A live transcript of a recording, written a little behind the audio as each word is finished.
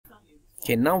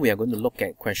Okay, now we are going to look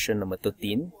at question number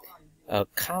 13. A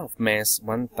car of mass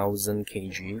 1000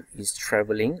 kg is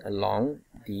traveling along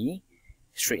the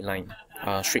straight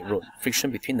road. Friction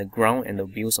between the ground and the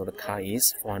wheels of the car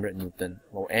is 400 Newton,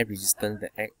 while air resistance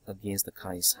that acts against the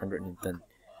car is 100 Newton.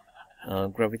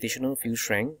 Gravitational field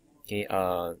strength, okay,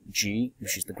 G,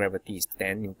 which is the gravity, is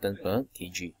 10 Newton per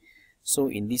kg. So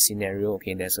in this scenario,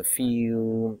 okay, there's a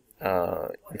few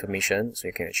information, so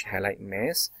you can actually highlight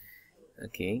mass.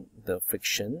 Okay, the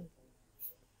friction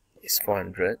is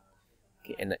 400.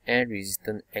 Okay, and the air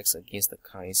resistance acts against the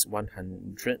car is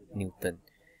 100 Newton.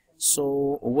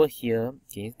 So over here,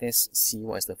 okay, let's see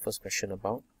what is the first question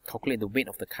about. Calculate the weight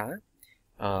of the car.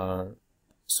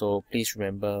 So please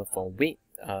remember, for weight,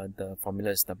 the formula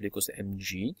is W equals to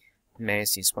mg.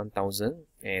 Mass is 1000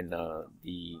 and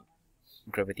the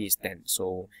gravity is 10.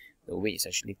 So the weight is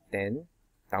actually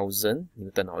 10,000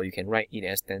 Newton, or you can write it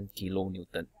as 10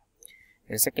 kilonewton.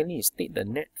 And secondly, state the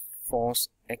net force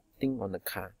acting on the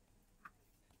car.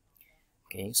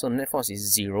 Okay, so net force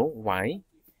is 0. Why?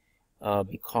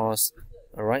 Because,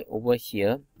 alright, over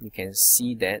here you can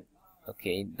see that,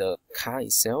 okay, the car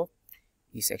itself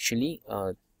is actually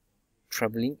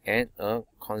traveling at a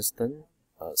constant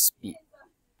speed.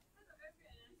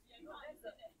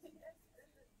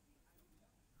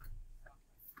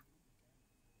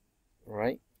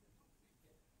 Right.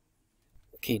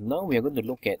 Okay, now we are going to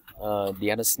look at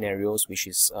the other scenarios, which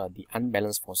is the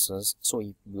unbalanced forces. So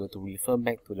if we were to refer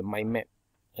back to the mind map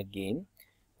again,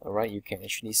 alright, you can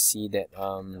actually see that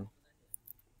okay,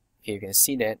 you can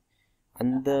see that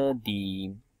under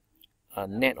the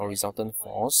net or resultant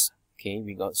force, okay,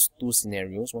 we got two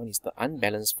scenarios. One is the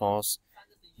unbalanced force,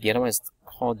 the other one is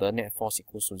called the net force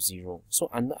equals to 0. So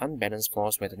under unbalanced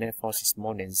force, where the net force is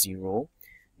more than 0,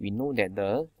 we know that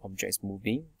the object is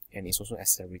moving and it's also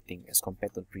accelerating, as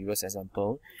compared to the previous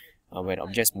example where the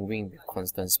object is moving with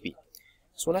constant speed.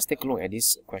 So let's take a look at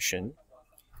this question.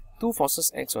 Two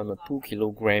forces act on a 2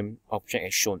 kilogram object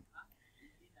as shown.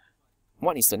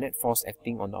 What is the net force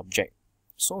acting on the object?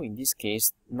 So in this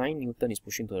case, 9 Newton is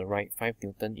pushing to the right, 5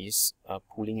 Newton is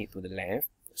pulling it to the left.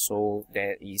 So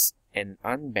there is an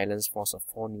unbalanced force of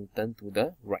 4 Newton to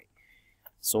the right.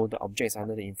 So the object is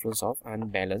under the influence of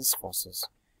unbalanced forces.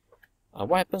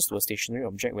 What happens to a stationary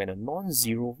object when a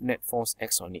non-zero net force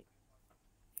acts on it?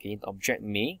 Okay, the object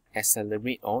may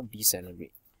accelerate or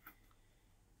decelerate.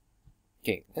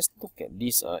 Okay, let's look at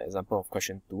this example of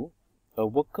question 2. A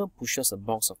worker pushes a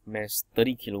box of mass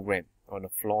 30 kg on a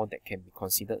floor that can be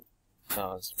considered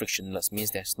frictionless,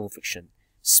 means there's no friction,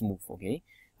 smooth. Okay,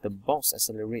 the box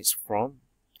accelerates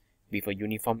with a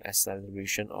uniform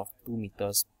acceleration of 2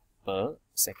 meters per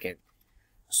second.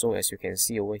 So as you can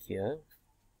see over here,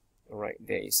 alright,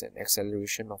 there is an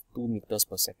acceleration of 2 meters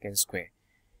per second square.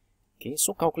 Okay,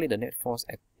 so calculate the net force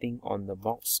acting on the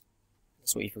box.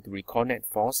 So if you recall net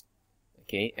force,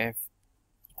 okay, F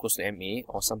equals to ma,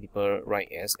 or some people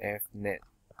write as F net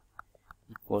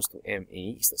equals to ma,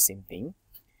 is the same thing.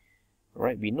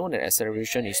 Alright, we know that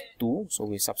acceleration is 2, so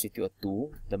we substitute a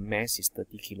 2. The mass is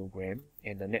 30 kg,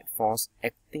 and the net force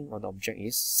acting on the object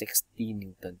is 60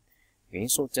 Newton. Okay,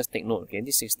 so just take note, okay,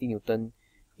 this 60 Newton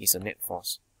is a net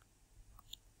force.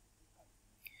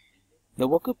 The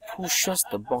worker pushes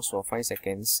the box for 5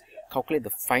 seconds. Calculate the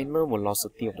final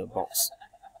velocity of the box.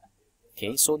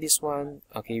 Okay, so this one,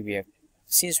 okay,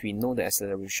 since we know the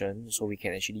acceleration, so we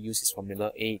can actually use this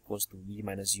formula, A equals to V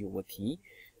minus U over T.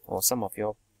 Or some of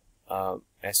your,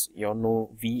 as you all know,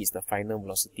 V is the final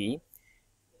velocity,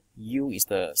 U is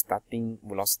the starting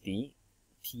velocity,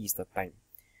 T is the time.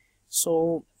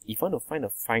 So if I want to find the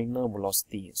final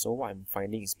velocity, so what I'm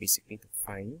finding is basically to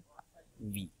find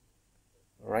V.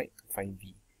 Alright, to find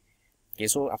V. Okay,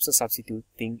 so after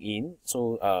substituting in,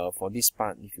 so for this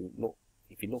part, if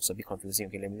it looks a bit confusing,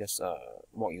 okay, let me just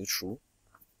walk you through.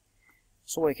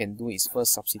 So what you can do is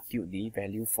first substitute the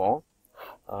value for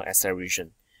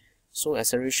acceleration. So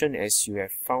acceleration, as you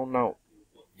have found out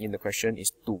in the question,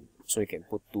 is 2. So you can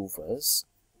put 2 first.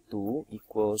 2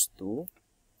 equals to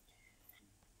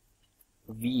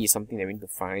V is something that we need to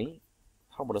find.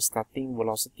 How about the starting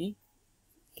velocity?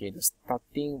 Okay, the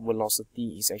starting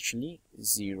velocity is actually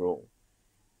 0.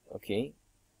 Okay.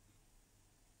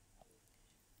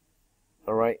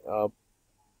 Alright,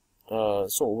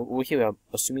 so over here we are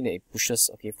assuming that it pushes,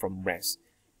 okay, from rest.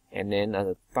 And then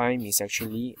the time is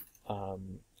actually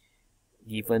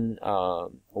given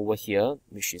over here,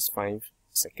 which is 5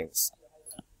 seconds.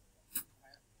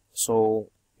 So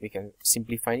we can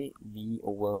simplify it, V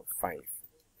over 5.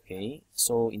 Okay,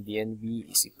 so in the end, V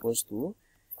is equals to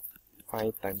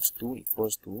 5 times 2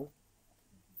 equals to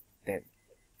 10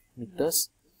 meters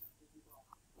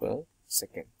per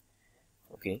second.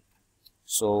 Okay,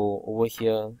 so over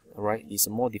here, right, is a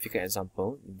more difficult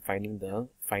example in finding the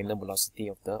final velocity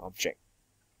of the object.